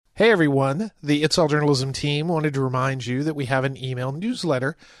Hey everyone, the It's All Journalism team wanted to remind you that we have an email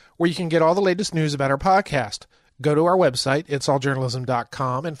newsletter where you can get all the latest news about our podcast. Go to our website,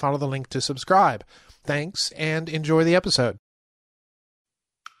 itsalljournalism.com, and follow the link to subscribe. Thanks, and enjoy the episode.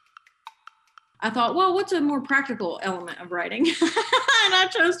 I thought, well, what's a more practical element of writing? And I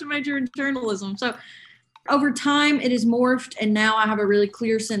chose to major in journalism. So over time, it has morphed, and now I have a really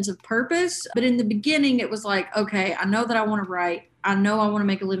clear sense of purpose. But in the beginning, it was like, okay, I know that I want to write. I know I want to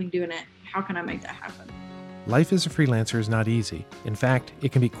make a living doing it. How can I make that happen? Life as a freelancer is not easy. In fact,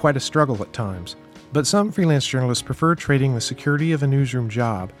 it can be quite a struggle at times. But some freelance journalists prefer trading the security of a newsroom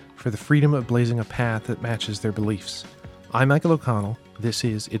job for the freedom of blazing a path that matches their beliefs. I'm Michael O'Connell. This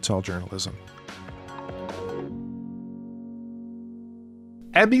is It's All Journalism.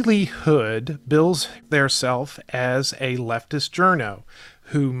 Abby Lee Hood bills theirself as a leftist journo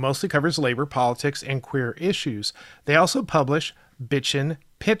who mostly covers labor, politics, and queer issues. They also publish Bitchin'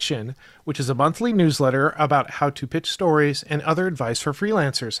 Pitchin', which is a monthly newsletter about how to pitch stories and other advice for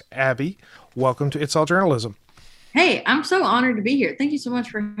freelancers. Abby, welcome to It's All Journalism. Hey, I'm so honored to be here. Thank you so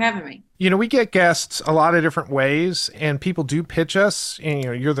much for having me. You know, we get guests a lot of different ways, and people do pitch us. And, you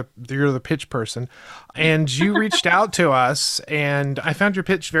know, you're the pitch person, and you reached out to us, and I found your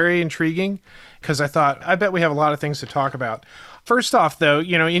pitch very intriguing because I thought, I bet we have a lot of things to talk about. First off, though,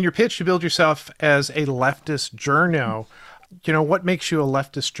 you know, in your pitch, you build yourself as a leftist journo. You know, what makes you a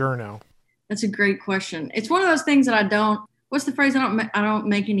leftist journo? That's a great question. It's one of those things that what's the phrase? I don't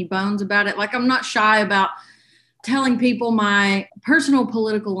make any bones about it. Like, I'm not shy about telling people my personal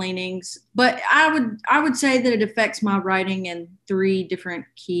political leanings, but I would say that it affects my writing in three different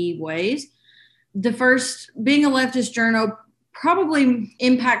key ways. The first, being a leftist journo, probably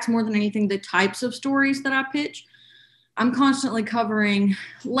impacts more than anything the types of stories that I pitch. I'm constantly covering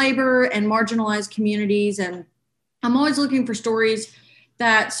labor and marginalized communities, and I'm always looking for stories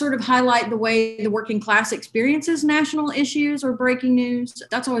that sort of highlight the way the working class experiences national issues or breaking news.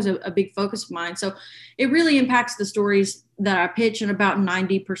 That's always a big focus of mine. So it really impacts the stories that I pitch, and about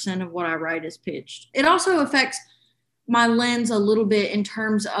 90% of what I write is pitched. It also affects my lens a little bit in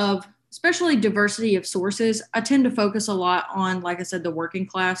terms of especially diversity of sources. I tend to focus a lot on, like I said, the working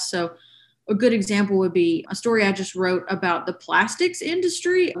class. So a good example would be a story I just wrote about the plastics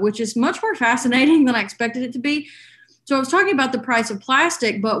industry, which is much more fascinating than I expected it to be. So I was talking about the price of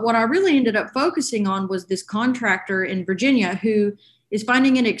plastic, but what I really ended up focusing on was this contractor in Virginia who is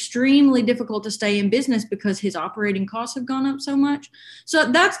finding it extremely difficult to stay in business because his operating costs have gone up so much.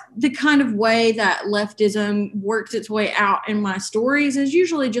 So that's the kind of way that leftism works its way out in my stories, is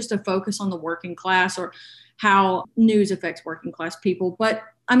usually just a focus on the working class or how news affects working class people. But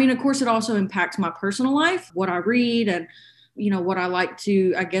I mean, of course, it also impacts my personal life, what I read and, you know, what I like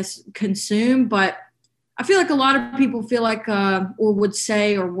to, I guess, consume. But I feel like a lot of people feel like, or would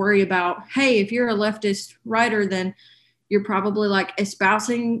say or worry about, hey, if you're a leftist writer, then you're probably like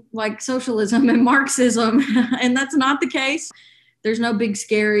espousing like socialism and Marxism. And that's not the case. There's no big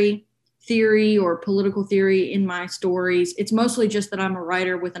scary theory or political theory in my stories. It's mostly just that I'm a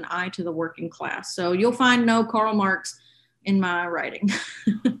writer with an eye to the working class. So you'll find no Karl Marx in my writing.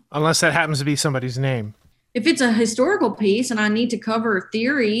 Unless that happens to be somebody's name. If it's a historical piece and I need to cover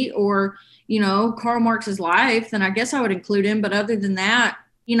theory or, you know, Karl Marx's life, then I guess I would include him. But other than that,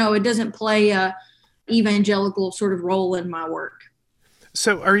 you know, it doesn't play a evangelical sort of role in my work.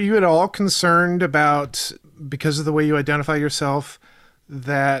 So are you at all concerned about, because of the way you identify yourself,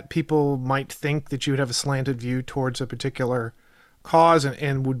 that people might think that you would have a slanted view towards a particular cause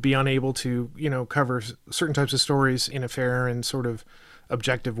and would be unable to, you know, cover certain types of stories in a fair and sort of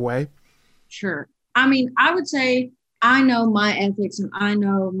objective way? Sure. I mean, I would say I know my ethics and I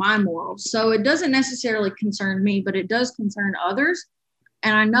know my morals. So it doesn't necessarily concern me, but it does concern others.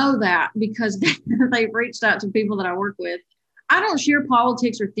 And I know that because they've reached out to people that I work with. I don't share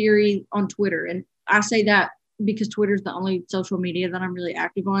politics or theory on Twitter. And I say that because Twitter is the only social media that I'm really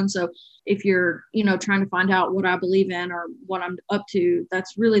active on. So if you're, you know, trying to find out what I believe in or what I'm up to,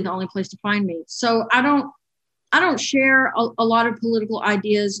 that's really the only place to find me. So I don't share a lot of political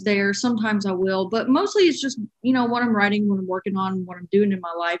ideas there. Sometimes I will, but mostly it's just, you know, what I'm writing, what I'm working on, what I'm doing in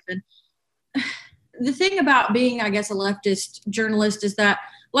my life. And the thing about being, I guess, a leftist journalist is that,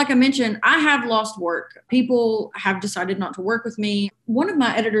 like I mentioned, I have lost work. People have decided not to work with me. One of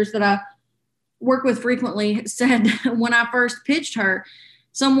my editors that I work with frequently said when I first pitched her,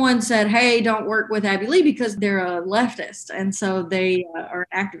 someone said, hey, don't work with Abby Lee because they're a leftist. And so they are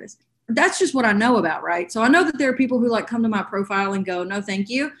activists. That's just what I know about, right? So I know that there are people who like come to my profile and go, no, thank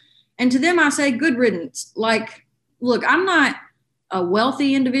you. And to them, I say, good riddance. Like, look, I'm not a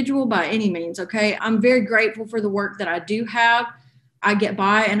wealthy individual by any means, okay? I'm very grateful for the work that I do have. I get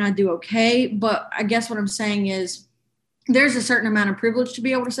by and I do okay. But I guess what I'm saying is there's a certain amount of privilege to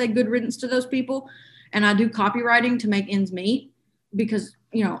be able to say good riddance to those people. And I do copywriting to make ends meet because,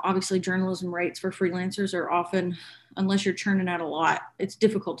 obviously journalism rates for freelancers are often, unless you're churning out a lot, it's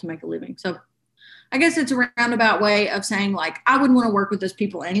difficult to make a living. So I guess it's a roundabout way of saying, like, I wouldn't want to work with those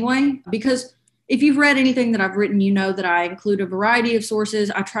people anyway, because if you've read anything that I've written, you know that I include a variety of sources.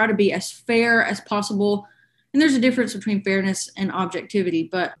 I try to be as fair as possible. And there's a difference between fairness and objectivity.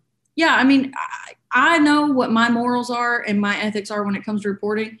 But yeah, I mean, I know what my morals are and my ethics are when it comes to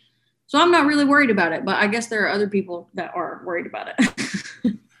reporting. So I'm not really worried about it. But I guess there are other people that are worried about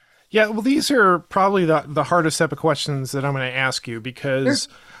it. Yeah, well, these are probably the hardest set of questions that I'm going to ask you because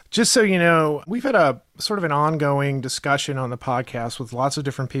just so you know, we've had a sort of an ongoing discussion on the podcast with lots of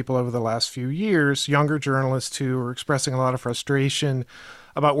different people over the last few years, younger journalists who are expressing a lot of frustration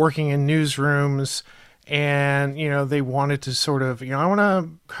about working in newsrooms. And, they wanted to sort of, I want to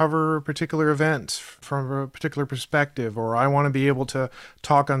cover a particular event from a particular perspective, or I want to be able to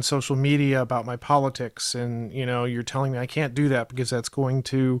talk on social media about my politics. And, you're telling me I can't do that because that's going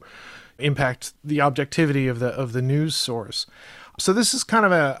to impact the objectivity of the news source. So this is kind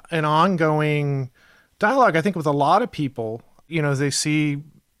of an ongoing dialogue, I think, with a lot of people. They see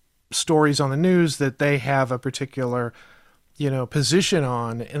stories on the news that they have a particular, position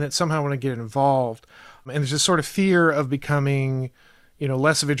on, and that somehow want to get involved. And there's this sort of fear of becoming,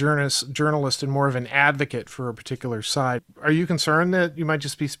 less of a journalist and more of an advocate for a particular side. Are you concerned that you might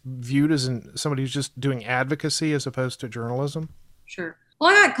just be viewed as somebody who's just doing advocacy as opposed to journalism? Sure. Well,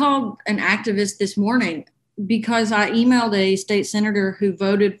 I got called an activist this morning because I emailed a state senator who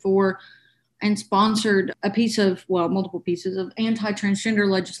voted for and sponsored multiple pieces of anti-transgender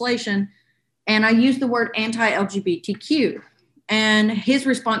legislation. And I used the word anti-LGBTQ. And his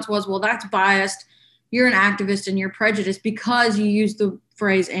response was, well, that's biased. You're an activist and you're prejudiced because you use the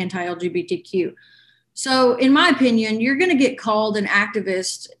phrase anti-LGBTQ. So in my opinion, you're going to get called an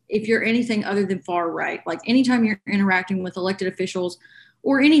activist if you're anything other than far right. Like anytime you're interacting with elected officials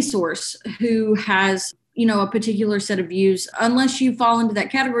or any source who has, a particular set of views, unless you fall into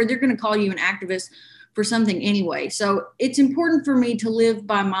that category, they're going to call you an activist for something anyway. So it's important for me to live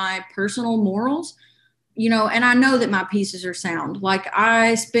by my personal morals. And I know that my pieces are sound. Like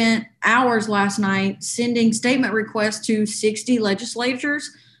I spent hours last night sending statement requests to 60 legislators.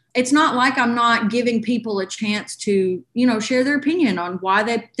 It's not like I'm not giving people a chance to, share their opinion on why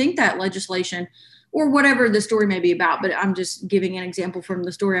they think that legislation or whatever the story may be about. But I'm just giving an example from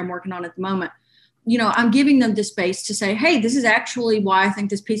the story I'm working on at the moment. I'm giving them the space to say, hey, this is actually why I think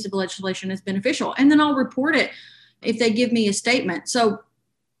this piece of legislation is beneficial. And then I'll report it if they give me a statement. So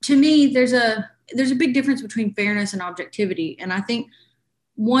to me, there's a big difference between fairness and objectivity. And I think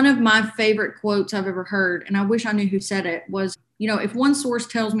one of my favorite quotes I've ever heard, and I wish I knew who said it, was, if one source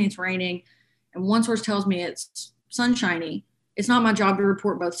tells me it's raining and one source tells me it's sunshiny, it's not my job to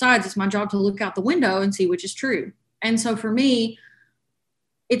report both sides. It's my job to look out the window and see which is true. And so for me,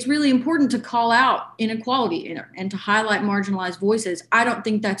 it's really important to call out inequality and to highlight marginalized voices. I don't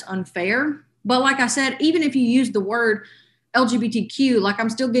think that's unfair. But like I said, even if you use the word LGBTQ, like I'm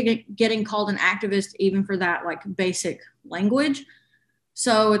still getting called an activist even for that like basic language.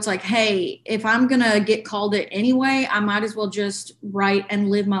 So it's like, hey, if I'm going to get called it anyway, I might as well just write and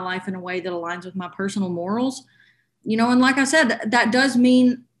live my life in a way that aligns with my personal morals. And like I said, that does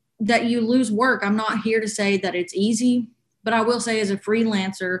mean that you lose work. I'm not here to say that it's easy, but I will say as a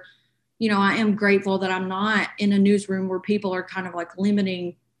freelancer, I am grateful that I'm not in a newsroom where people are kind of like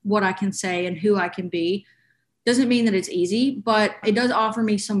limiting what I can say and who I can be. Doesn't mean that it's easy, but it does offer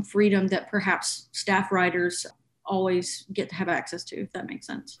me some freedom that perhaps staff writers always get to have access to, if that makes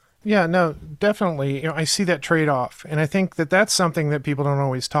sense. Yeah, no, definitely. I see that trade-off. And I think that that's something that people don't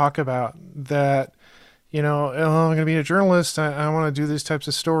always talk about, that, I'm going to be a journalist. I want to do these types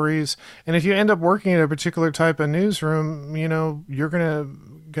of stories. And if you end up working at a particular type of newsroom, you're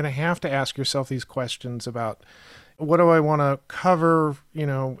going to have to ask yourself these questions about, what do I want to cover?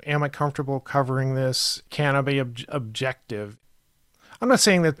 Am I comfortable covering this? Can I be objective? I'm not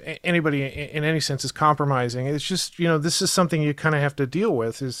saying that anybody in any sense is compromising. It's just, this is something you kind of have to deal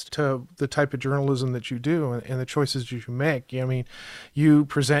with, is to the type of journalism that you do and the choices you make. I mean, you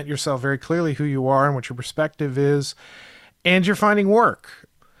present yourself very clearly who you are and what your perspective is, and you're finding work.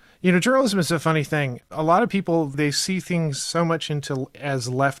 Journalism is a funny thing. A lot of people, they see things so much as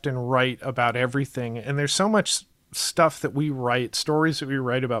left and right about everything. And there's so much stuff that we write, stories that we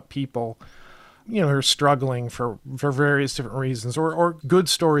write about people, who are struggling for various different reasons, or good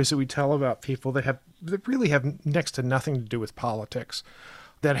stories that we tell about people that really have next to nothing to do with politics,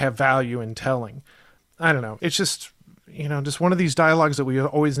 that have value in telling. I don't know. It's just one of these dialogues that we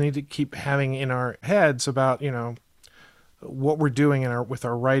always need to keep having in our heads about, what we're doing with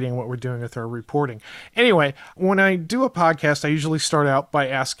our writing, what we're doing with our reporting. Anyway, when I do a podcast, I usually start out by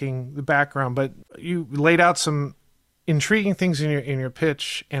asking the background, but you laid out some intriguing things in your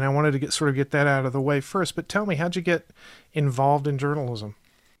pitch, and I wanted to get that out of the way first. But tell me, how'd you get involved in journalism?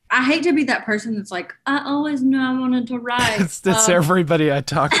 I hate to be that person that's like, I always knew I wanted to write. That's everybody I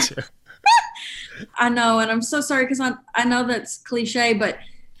talk to. I know, and I'm so sorry because I know that's cliche, but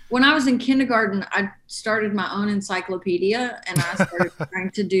when I was in kindergarten, I started my own encyclopedia, and I started trying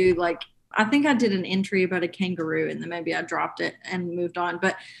to do I think I did an entry about a kangaroo, and then maybe I dropped it and moved on.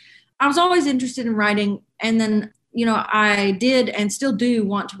 But I was always interested in writing, and then I did and still do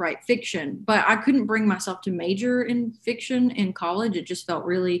want to write fiction, but I couldn't bring myself to major in fiction in college. It just felt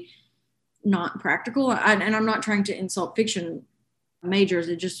really not practical, and I'm not trying to insult fiction majors.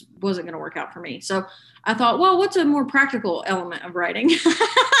 It just wasn't going to work out for me. So I thought, well, what's a more practical element of writing?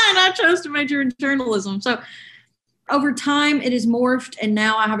 And I chose to major in journalism. So over time, it has morphed, and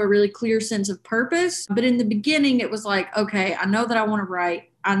now I have a really clear sense of purpose. But in the beginning, it was like, okay, I know that I want to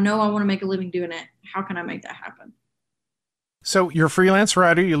write. I know I want to make a living doing it. How can I make that happen? So you're a freelance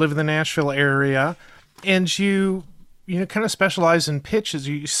writer. You live in the Nashville area, and you kind of specialize in pitches.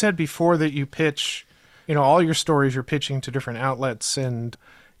 You said before that you pitch, all your stories you're pitching to different outlets. And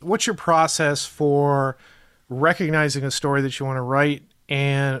what's your process for recognizing a story that you want to write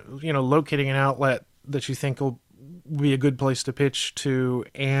and, locating an outlet that you think will be a good place to pitch to?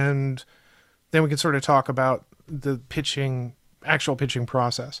 And then we can sort of talk about the actual pitching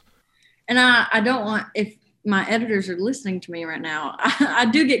process. And I don't want, if my editors are listening to me right now, I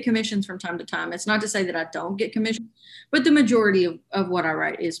do get commissions from time to time. It's not to say that I don't get commissions, but the majority of what I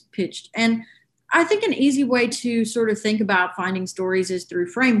write is pitched. And I think an easy way to sort of think about finding stories is through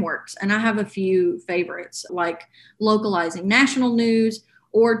frameworks. And I have a few favorites, like localizing national news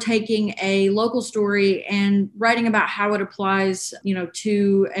or taking a local story and writing about how it applies,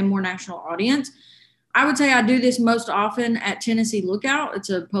 to a more national audience. I would say I do this most often at Tennessee Lookout. It's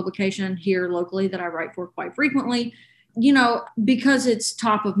a publication here locally that I write for quite frequently, because it's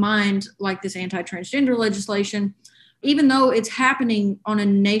top of mind, like this anti-transgender legislation. Even though it's happening on a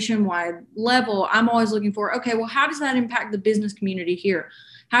nationwide level, I'm always looking for, okay, well, how does that impact the business community here?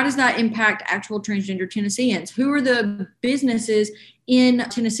 How does that impact actual transgender Tennesseans? Who are the businesses in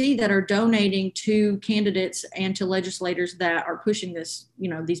Tennessee that are donating to candidates and to legislators that are pushing this,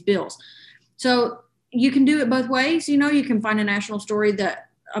 these bills? So you can do it both ways. You can find a national story that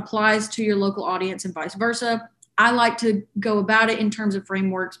applies to your local audience and vice versa. I like to go about it in terms of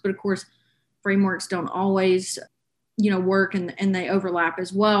frameworks, but of course, frameworks don't always work and they overlap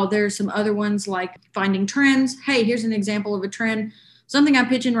as well. There's some other ones like finding trends. Hey, here's an example of a trend. Something I'm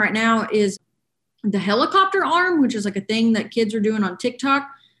pitching right now is the helicopter arm, which is like a thing that kids are doing on TikTok,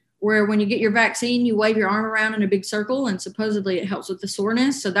 where when you get your vaccine, you wave your arm around in a big circle and supposedly it helps with the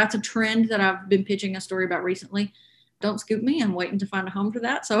soreness. So that's a trend that I've been pitching a story about recently. Don't scoop me. I'm waiting to find a home for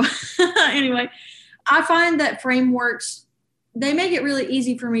that. So anyway, I find that frameworks, they make it really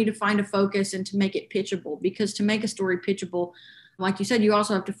easy for me to find a focus and to make it pitchable, because to make a story pitchable, like you said, you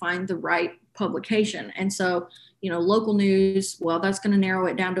also have to find the right publication. And so, local news, well, that's going to narrow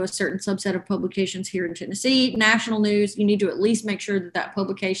it down to a certain subset of publications here in Tennessee. National news, you need to at least make sure that that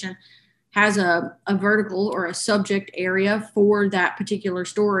publication has a vertical or a subject area for that particular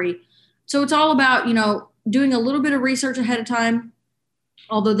story. So it's all about, doing a little bit of research ahead of time,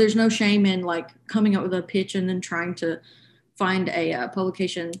 although there's no shame in coming up with a pitch and then trying to find a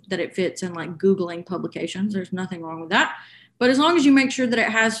publication that it fits and Googling publications. There's nothing wrong with that. But as long as you make sure that it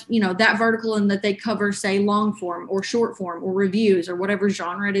has, that vertical and that they cover, say, long form or short form or reviews or whatever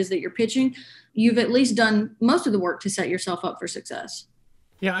genre it is that you're pitching, you've at least done most of the work to set yourself up for success.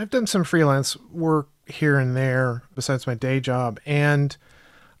 Yeah, I've done some freelance work here and there besides my day job. And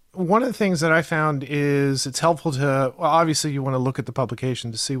one of the things that I found is it's helpful to, well, obviously you want to look at the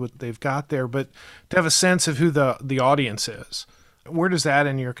publication to see what they've got there, but to have a sense of who the audience is. Where does that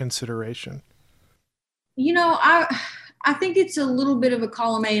in your consideration? I think it's a little bit of a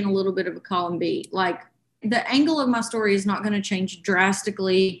column A and a little bit of a column B. The angle of my story is not going to change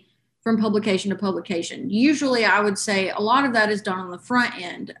drastically from publication to publication. Usually I would say a lot of that is done on the front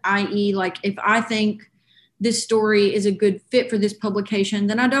end, i.e. if I think this story is a good fit for this publication,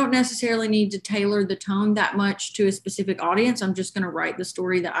 then I don't necessarily need to tailor the tone that much to a specific audience. I'm just going to write the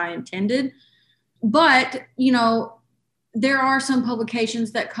story that I intended. But, there are some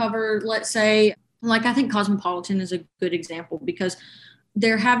publications that cover, let's say, I think Cosmopolitan is a good example, because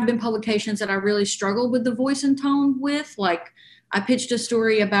there have been publications that I really struggled with the voice and tone with. I pitched a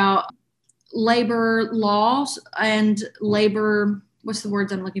story about labor laws and labor, what's the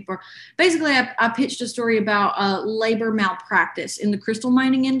words I'm looking for? Basically, I pitched a story about labor malpractice in the crystal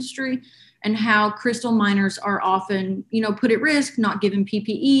mining industry and how crystal miners are often, put at risk, not given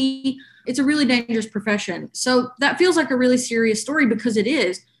PPE. It's a really dangerous profession. So that feels like a really serious story because it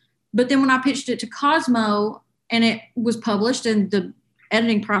is. But then when I pitched it to Cosmo and it was published and the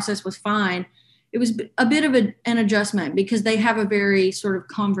editing process was fine, it was a bit of an adjustment because they have a very sort of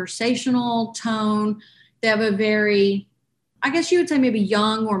conversational tone. They have a very, I guess you would say maybe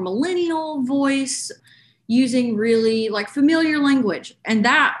young or millennial voice, using really like familiar language. And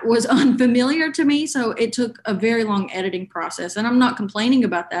that was unfamiliar to me. So it took a very long editing process. And I'm not complaining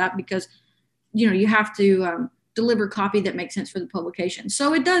about that because, you have to deliver copy that makes sense for the publication.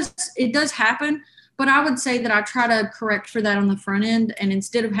 So it does happen. But I would say that I try to correct for that on the front end. And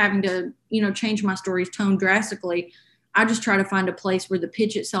instead of having to, change my story's tone drastically, I just try to find a place where the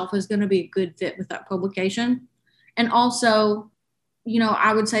pitch itself is going to be a good fit with that publication. And also,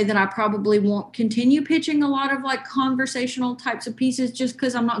 I would say that I probably won't continue pitching a lot of like conversational types of pieces just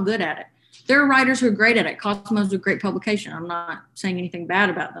because I'm not good at it. There are writers who are great at it. Cosmo's a great publication. I'm not saying anything bad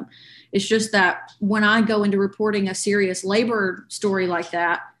about them. It's just that when I go into reporting a serious labor story like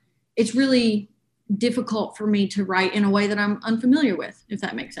that, it's really difficult for me to write in a way that I'm unfamiliar with, if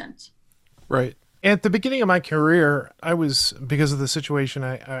that makes sense. Right. At the beginning of my career, I was, because of the situation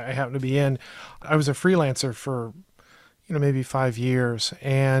I happened to be in, I was a freelancer for maybe 5 years.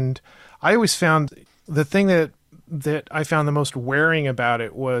 And I always found the thing that I found the most wearing about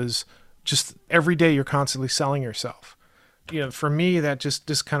it was just every day you're constantly selling yourself. For me, that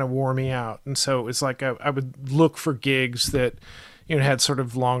just kind of wore me out. And so it's like I would look for gigs that, had sort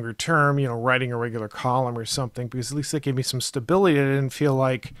of longer term, writing a regular column or something, because at least that gave me some stability. I didn't feel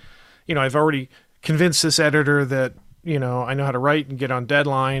like, I've already convinced this editor that, I know how to write and get on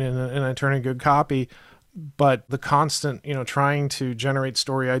deadline and I turn in good copy. But the constant, trying to generate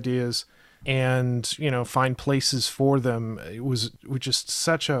story ideas and, find places for them, it was just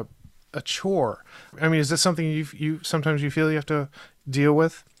such a chore. I mean, is that something you sometimes you feel you have to deal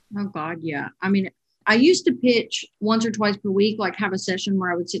with? Oh God, yeah. I mean, I used to pitch once or twice per week, like have a session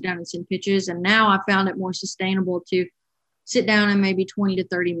where I would sit down and send pitches. And now I found it more sustainable to sit down and maybe 20 to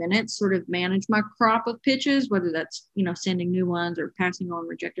 30 minutes, sort of manage my crop of pitches, whether that's, sending new ones or passing on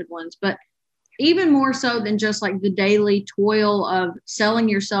rejected ones. But even more so than just like the daily toil of selling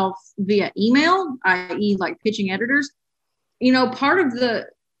yourself via email, i.e. like pitching editors, part of the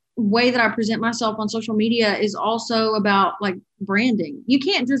way that I present myself on social media is also about like branding. You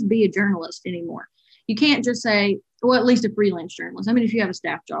can't just be a journalist anymore. You can't just say, well, at least a freelance journalist. I mean, if you have a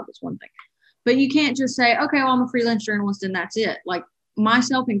staff job, it's one thing, but you can't just say, okay, well, I'm a freelance journalist and that's it. Like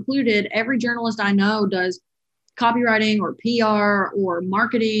myself included, every journalist I know does copywriting or PR or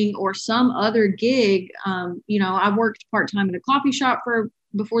marketing or some other gig. I worked part-time in a coffee shop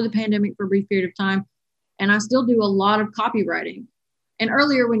before the pandemic for a brief period of time. And I still do a lot of copywriting. And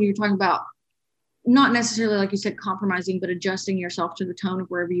earlier when you were talking about not necessarily, like you said, compromising, but adjusting yourself to the tone of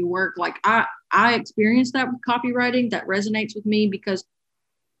wherever you work. Like I experienced that with copywriting. That resonates with me because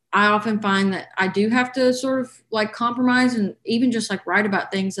I often find that I do have to sort of like compromise and even just like write about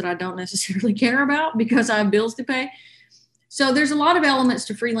things that I don't necessarily care about because I have bills to pay. So there's a lot of elements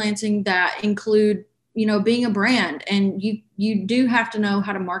to freelancing that include, being a brand, and you do have to know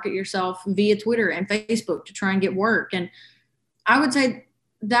how to market yourself via Twitter and Facebook to try and get work. And I would say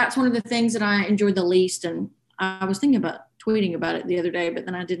that's one of the things that I enjoy the least. And I was thinking about tweeting about it the other day, but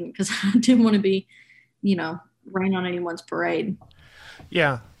then I didn't because I didn't want to be, rain on anyone's parade.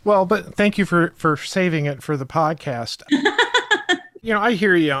 Yeah. Well, but thank you for saving it for the podcast. I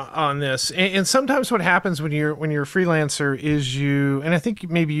hear you on this. And sometimes what happens when you're a freelancer is and I think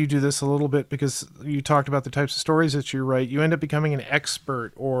maybe you do this a little bit because you talked about the types of stories that you write, you end up becoming an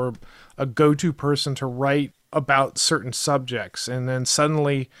expert or a go-to person to write about certain subjects. And then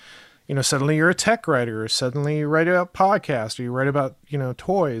suddenly you're a tech writer, or suddenly you write about podcasts, or you write about,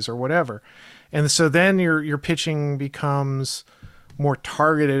 toys or whatever. And so then your pitching becomes more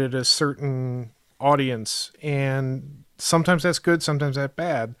targeted at a certain audience. And sometimes that's good, sometimes that's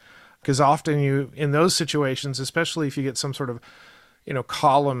bad. Because often in those situations, especially if you get some sort of,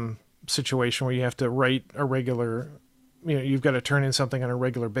 column situation where you have to write a regular, you've got to turn in something on a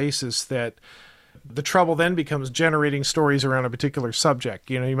regular basis, that the trouble then becomes generating stories around a particular subject.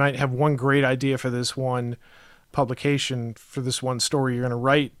 You might have one great idea for this one publication, for this one story you're going to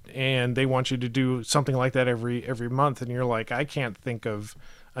write, and they want you to do something like that every month, and you're like, I can't think of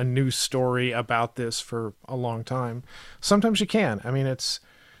a new story about this for a long time. Sometimes you can. I mean, it's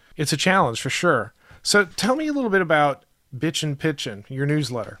a challenge for sure. So tell me a little bit about Bitchin' Pitchin', your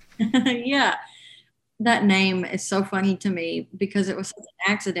newsletter. Yeah. That name is so funny to me because it was such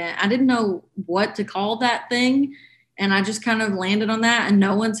an accident. I didn't know what to call that thing. And I just kind of landed on that, and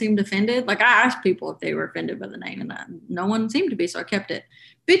no one seemed offended. Like, I asked people if they were offended by the name, and no one seemed to be. So I kept it.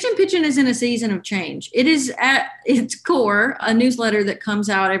 Bitchin' Pitchin' is in a season of change. It is at its core a newsletter that comes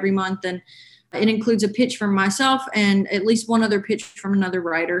out every month, and it includes a pitch from myself and at least one other pitch from another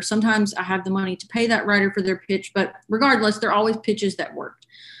writer. Sometimes I have the money to pay that writer for their pitch, but regardless, they're always pitches that work.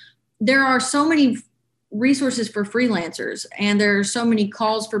 There are so many resources for freelancers, and there are so many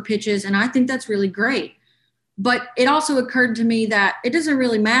calls for pitches, and I think that's really great. But it also occurred to me that it doesn't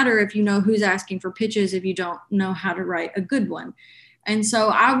really matter if you know who's asking for pitches if you don't know how to write a good one. And so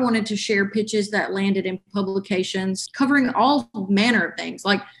I wanted to share pitches that landed in publications covering all manner of things.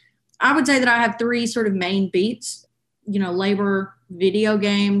 Like, I would say that I have three sort of main beats, labor, video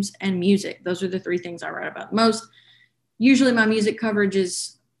games, and music. Those are the three things I write about most. Usually my music coverage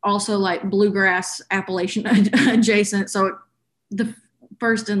is also like bluegrass, Appalachian adjacent. So the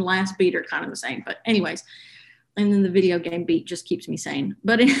first and last beat are kind of the same. But anyways, and then the video game beat just keeps me sane.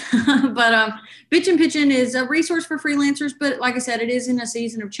 But Bitchin' Pitchin' is a resource for freelancers. But like I said, it is in a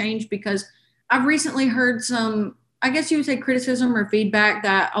season of change because I've recently heard some, I guess you would say, criticism or feedback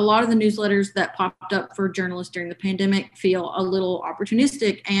that a lot of the newsletters that popped up for journalists during the pandemic feel a little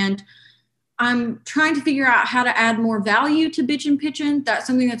opportunistic. And I'm trying to figure out how to add more value to Bitchin' Pitchin'. That's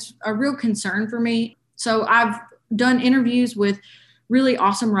something that's a real concern for me. So I've done interviews with really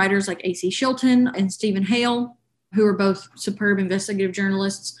awesome writers like A.C. Shilton and Stephen Hale, who are both superb investigative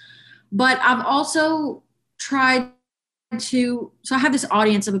journalists. But I've also tried so I have this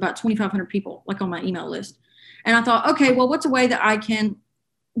audience of about 2,500 people, like on my email list. And I thought, okay, well, what's a way that I can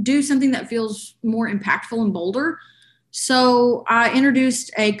do something that feels more impactful and bolder? So I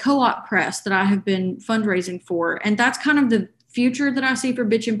introduced a co-op press that I have been fundraising for. And that's kind of the future that I see for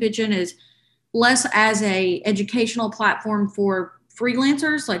Bitchin' Pitchin', is less as a educational platform for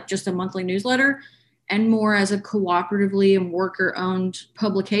freelancers, like just a monthly newsletter, and more as a cooperatively and worker-owned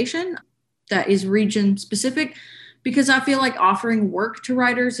publication that is region specific, because I feel like offering work to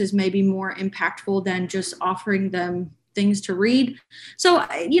writers is maybe more impactful than just offering them things to read. So,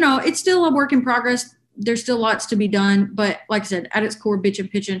 it's still a work in progress. There's still lots to be done. But like I said, at its core,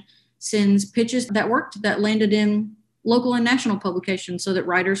 Bitchin' Pitchin' sends pitches that worked, that landed in local and national publications so that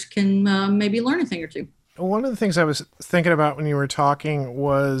writers can maybe learn a thing or two. One of the things I was thinking about when you were talking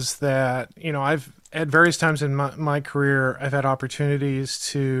was that, I've at various times in my career, I've had opportunities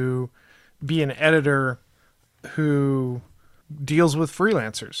to be an editor who deals with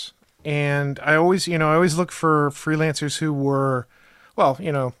freelancers. And I always look for freelancers who were,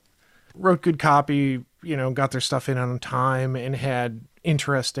 wrote good copy, got their stuff in on time and had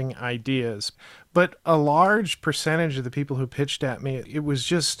interesting ideas. But a large percentage of the people who pitched at me, it was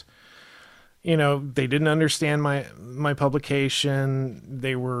just, they didn't understand my publication.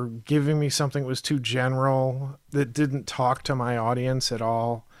 They were giving me something that was too general, that didn't talk to my audience at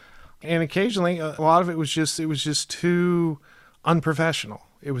all. And occasionally a lot of it was just too unprofessional.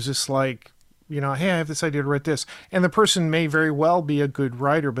 It was just like, hey, I have this idea to write this. And the person may very well be a good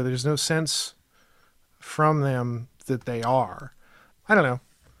writer, but there's no sense from them that they are. I don't know.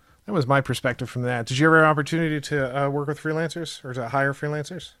 That was my perspective from that. Did you ever have an opportunity to work with freelancers or to hire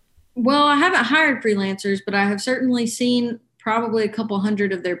freelancers? Well, I haven't hired freelancers, but I have certainly seen probably a couple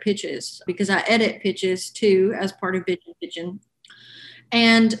hundred of their pitches because I edit pitches too as part of Bitchin' Pitchin'.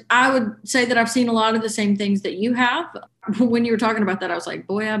 And I would say that I've seen a lot of the same things that you have. When you were talking about that, I was like,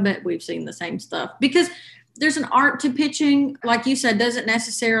 boy, I bet we've seen the same stuff. Because there's an art to pitching, like you said, doesn't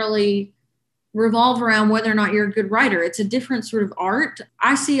necessarily revolve around whether or not you're a good writer. It's a different sort of art.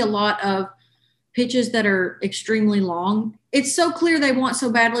 I see a lot of pitches that are extremely long. It's so clear they want so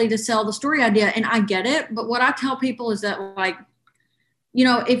badly to sell the story idea, and I get it. But what I tell people is that, like,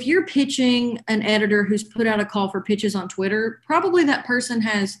 if you're pitching an editor who's put out a call for pitches on Twitter, probably that person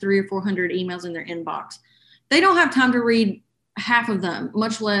has 300 or 400 emails in their inbox. They don't have time to read half of them,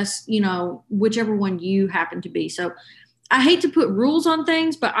 much less, whichever one you happen to be. So I hate to put rules on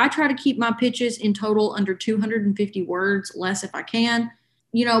things, but I try to keep my pitches in total under 250 words, less if I can.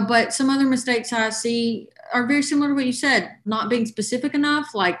 But some other mistakes I see are very similar to what you said, not being specific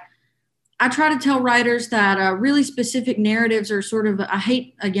enough. Like, I try to tell writers that really specific narratives are sort of, I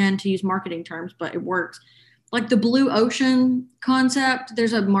hate, again, to use marketing terms, but it works. Like the blue ocean concept,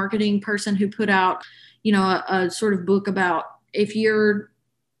 there's a marketing person who put out, a sort of book about if you're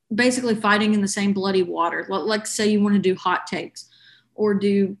basically fighting in the same bloody water, like say you want to do hot takes or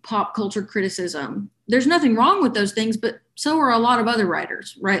do pop culture criticism. There's nothing wrong with those things, but so are a lot of other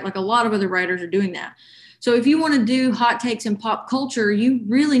writers, right? Like a lot of other writers are doing that. So if you want to do hot takes in pop culture, you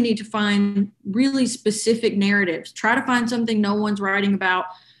really need to find really specific narratives. Try to find something no one's writing about.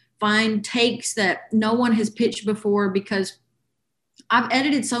 Find takes that no one has pitched before, because I've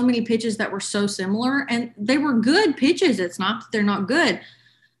edited so many pitches that were so similar and they were good pitches. It's not that they're not good,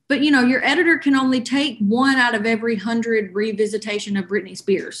 but your editor can only take one out of every 100 revisitation of Britney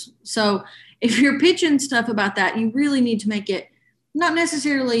Spears. So if you're pitching stuff about that, you really need to make it not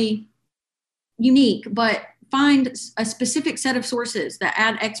necessarily unique, but find a specific set of sources that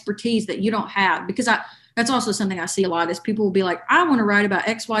add expertise that you don't have. Because that's also something I see a lot is people will be like, I want to write about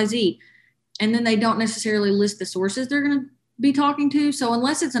XYZ. And then they don't necessarily list the sources they're going to be talking to. So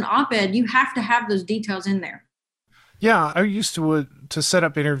unless it's an op-ed, you have to have those details in there. Yeah, I used to set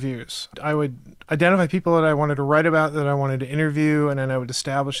up interviews. I would identify people that I wanted to write about, that I wanted to interview, and then I would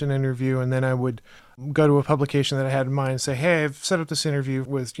establish an interview, and then I would go to a publication that I had in mind and say, hey, I've set up this interview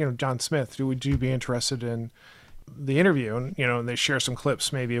with, John Smith. Would you be interested in the interview? And, and they share some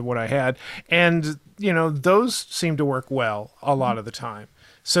clips maybe of what I had. And, those seem to work well a lot of the time.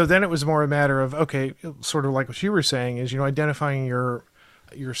 So then it was more a matter of, okay, sort of like what you were saying is, identifying your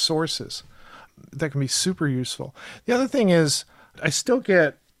sources. That can be super useful. The other thing is I still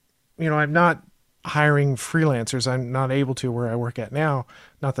get, I'm not hiring freelancers. I'm not able to where I work at now.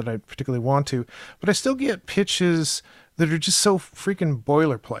 Not that I particularly want to, but I still get pitches that are just so freaking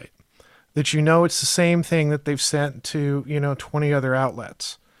boilerplate that it's the same thing that they've sent to, 20 other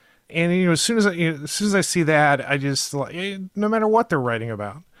outlets. And, as soon as I see that, I just like, no matter what they're writing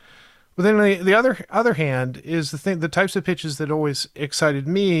about. But then the other hand is the types of pitches that always excited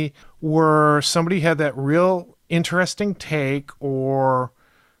me were somebody had that real interesting take or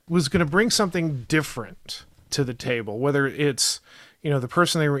was going to bring something different to the table, whether it's, the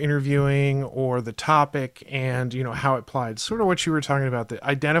person they were interviewing or the topic and, how it applied. Sort of what you were talking about, the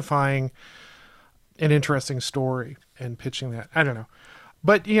identifying an interesting story and pitching that. I don't know.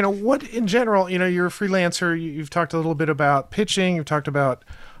 But, what in general, you're a freelancer. You've talked a little bit about pitching. You've talked about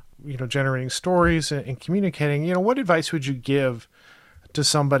generating stories and communicating. What advice would you give to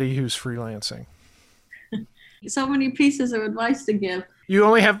somebody who's freelancing? So many pieces of advice to give. You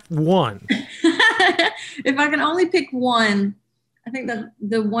only have one. If I can only pick one, I think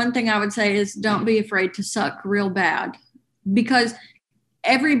the one thing I would say is don't be afraid to suck real bad, because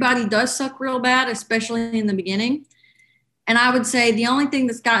everybody does suck real bad, especially in the beginning. And I would say the only thing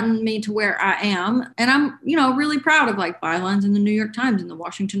that's gotten me to where I am, and I'm, really proud of like bylines in the New York Times and the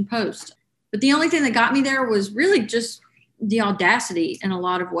Washington Post. But the only thing that got me there was really just the audacity in a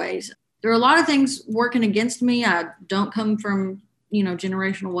lot of ways. There are a lot of things working against me. I don't come from,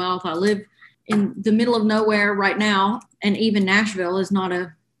 generational wealth. I live in the middle of nowhere right now. And even Nashville is not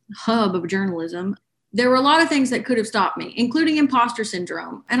a hub of journalism. There were a lot of things that could have stopped me, including imposter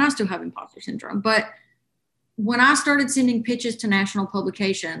syndrome. And I still have imposter syndrome. But when I started sending pitches to national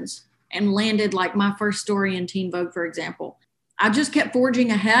publications and landed like my first story in Teen Vogue, for example, I just kept forging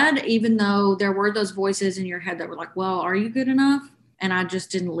ahead, even though there were those voices in your head that were like, well, are you good enough? And I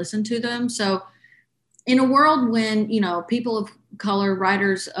just didn't listen to them. So in a world when, people of color,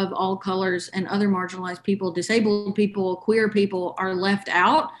 writers of all colors and other marginalized people, disabled people, queer people are left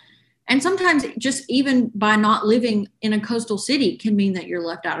out. And sometimes just even by not living in a coastal city can mean that you're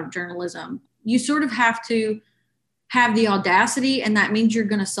left out of journalism. You sort of have to have the audacity, and that means you're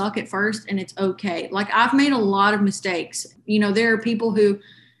going to suck at first, and it's okay. Like I've made a lot of mistakes. There are people who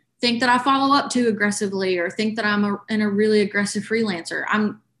think that I follow up too aggressively or think that I'm a really aggressive freelancer.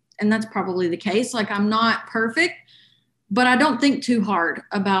 And that's probably the case. Like I'm not perfect, but I don't think too hard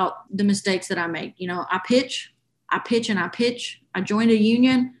about the mistakes that I make. I pitch. I joined a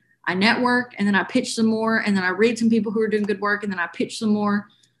union, I network, and then I pitch some more, and then I read some people who are doing good work, and then I pitch some more.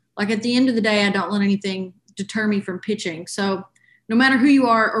 Like at the end of the day, I don't let anything deter me from pitching. So no matter who you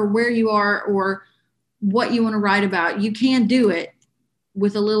are or where you are or what you want to write about, you can do it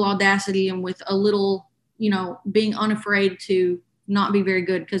with a little audacity and with a little, being unafraid to not be very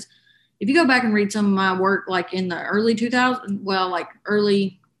good. Because if you go back and read some of my work, like in the early 2000s, like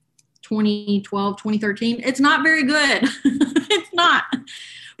early 2012, 2013, it's not very good. It's not.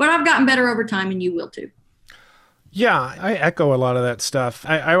 But I've gotten better over time, and you will too. Yeah, I echo a lot of that stuff.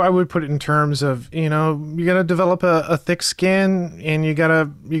 I would put it in terms of, you got to develop a thick skin, and you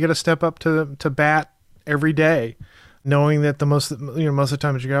gotta step up to bat every day, knowing that most of the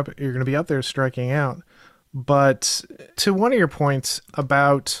time that you're going to be out there striking out. But to one of your points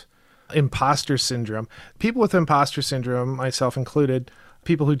about imposter syndrome, people with imposter syndrome, myself included,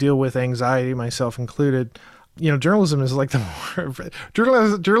 people who deal with anxiety, myself included, journalism is like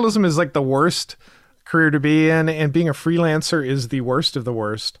the worst career to be in, and being a freelancer is the worst of the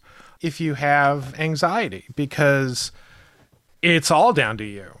worst. if you have anxiety, because it's all down to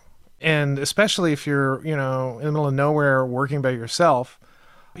you. And especially if you're, in the middle of nowhere working by yourself,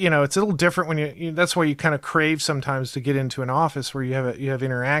 it's a little different when that's why you kind of crave sometimes to get into an office where you have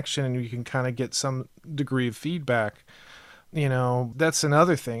interaction and you can kind of get some degree of feedback. That's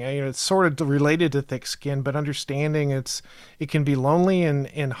another thing. It's sort of related to thick skin, but understanding it can be lonely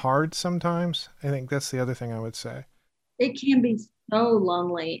and hard sometimes. I think that's the other thing I would say. It can be so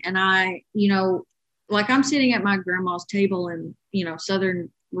lonely. And like I'm sitting at my grandma's table in, southern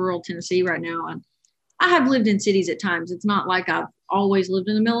rural Tennessee right now. And I have lived in cities at times. It's not like I've always lived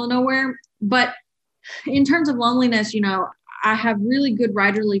in the middle of nowhere. But in terms of loneliness, I have really good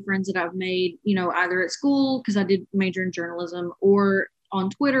writerly friends that I've made, either at school, because I did major in journalism, or on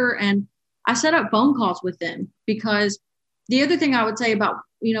Twitter. And I set up phone calls with them, because the other thing I would say about,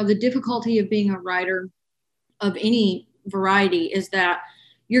 the difficulty of being a writer of any variety is that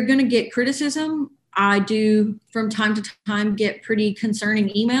you're going to get criticism. I do from time to time get pretty concerning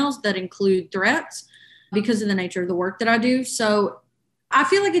emails that include threats because of the nature of the work that I do. So I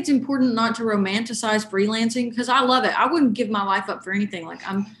feel like it's important not to romanticize freelancing, because I love it. I wouldn't give my life up for anything. Like,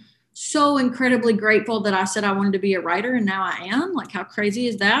 I'm so incredibly grateful that I said I wanted to be a writer, and now I am. Like, how crazy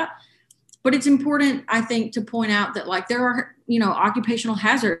is that? But it's important, I think, to point out that, like, there are, occupational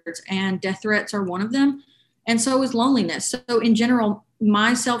hazards, and death threats are one of them. And so is loneliness. So in general,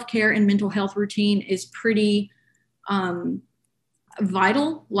 my self-care and mental health routine is pretty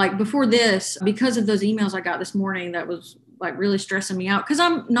vital. Like, before this, because of those emails I got this morning, that was like really stressing me out, because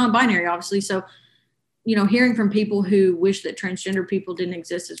I'm non-binary, obviously. So, hearing from people who wish that transgender people didn't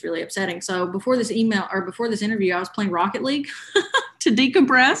exist is really upsetting. So before this interview, I was playing Rocket League to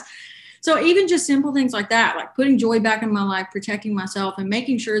decompress. So even just simple things like that, like putting joy back in my life, protecting myself, and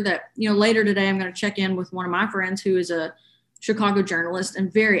making sure that, later today, I'm going to check in with one of my friends who is a Chicago journalist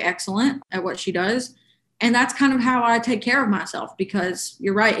and very excellent at what she does. And that's kind of how I take care of myself, because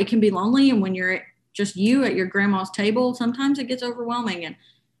you're right, it can be lonely. And when you're just you at your grandma's table, sometimes it gets overwhelming, and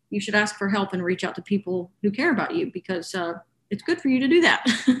you should ask for help and reach out to people who care about you, because it's good for you to do that.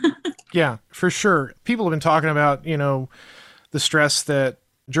 Yeah, for sure. People have been talking about, the stress that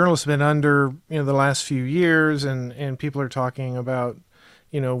journalists have been under, the last few years, and people are talking about,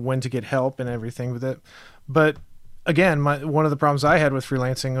 when to get help and everything with it. But again, one of the problems I had with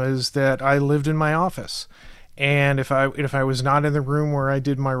freelancing was that I lived in my office. And if I was not in the room where I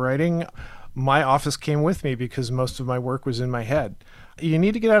did my writing, my office came with me, because most of my work was in my head. You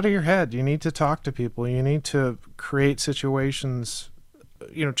need to get out of your head. You need to talk to people. You need to create situations,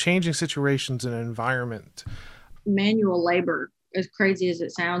 changing situations in an environment. Manual labor, as crazy as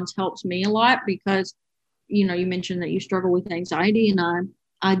it sounds, helps me a lot, because, you mentioned that you struggle with anxiety, and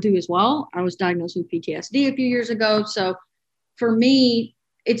I do as well. I was diagnosed with PTSD a few years ago. So for me,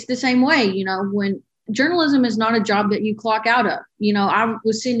 it's the same way, when journalism is not a job that you clock out of. I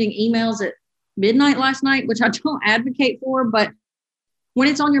was sending emails at midnight last night, which I don't advocate for, but when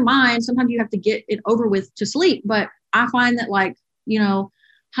it's on your mind, sometimes you have to get it over with to sleep. But I find that, like,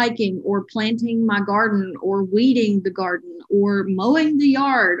 hiking or planting my garden or weeding the garden or mowing the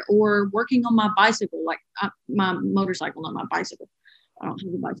yard or working on my bicycle, like my motorcycle, not my bicycle. I don't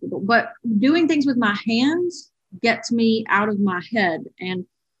have a bicycle, but doing things with my hands gets me out of my head. And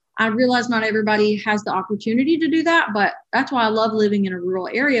I realize not everybody has the opportunity to do that, but that's why I love living in a rural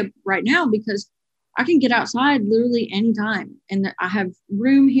area right now, because I can get outside literally anytime. And I have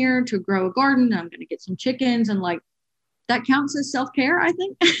room here to grow a garden. I'm going to get some chickens, and like, that counts as self-care, I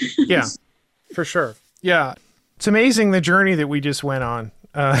think. Yeah, for sure. Yeah. It's amazing the journey that we just went on,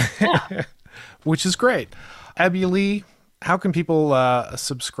 which is great. Abby Lee, how can people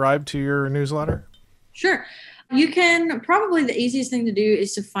subscribe to your newsletter? Sure. You can, probably the easiest thing to do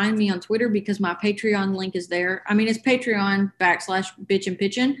is to find me on Twitter, because my Patreon link is there. I mean, it's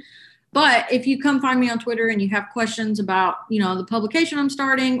Patreon.com/bitchandpitchin'. But if you come find me on Twitter and you have questions about, the publication I'm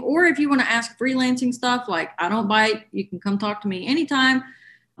starting, or if you want to ask freelancing stuff, like, I don't bite, you can come talk to me anytime.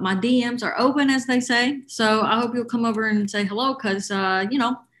 My DMs are open, as they say. So I hope you'll come over and say hello, because, I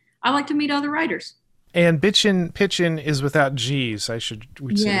like to meet other writers. And Pitchin' is without G's.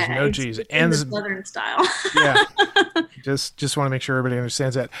 We'd say there's no G's. And Southern style. Yeah. Just want to make sure everybody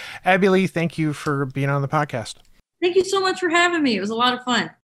understands that. Abby Lee, thank you for being on the podcast. Thank you so much for having me. It was a lot of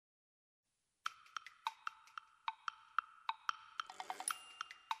fun.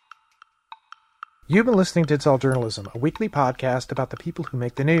 You've been listening to It's All Journalism, a weekly podcast about the people who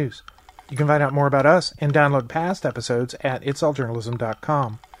make the news. You can find out more about us and download past episodes at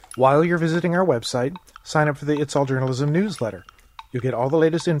itsalljournalism.com. While you're visiting our website, sign up for the It's All Journalism newsletter. You'll get all the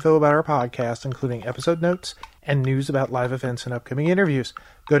latest info about our podcast, including episode notes and news about live events and upcoming interviews.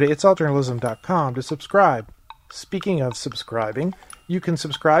 Go to itsalljournalism.com to subscribe. Speaking of subscribing, you can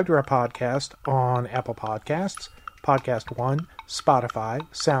subscribe to our podcast on Apple Podcasts, Podcast One, Spotify,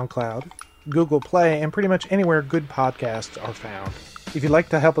 SoundCloud, Google Play, and pretty much anywhere good podcasts are found. If you'd like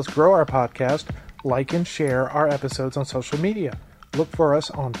to help us grow our podcast, like and share our episodes on social media. Look for us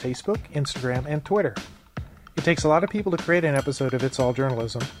on Facebook, Instagram, and Twitter. It takes a lot of people to create an episode of It's All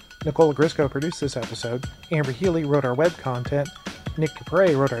Journalism. Nicole Grisco produced this episode. Amber Healy wrote our web content. Nick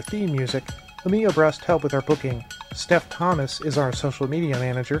Dupre wrote our theme music. Emilio Brust helped with our booking. Steph Thomas is our social media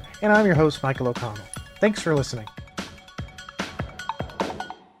manager. And I'm your host, Michael O'Connell. Thanks for listening.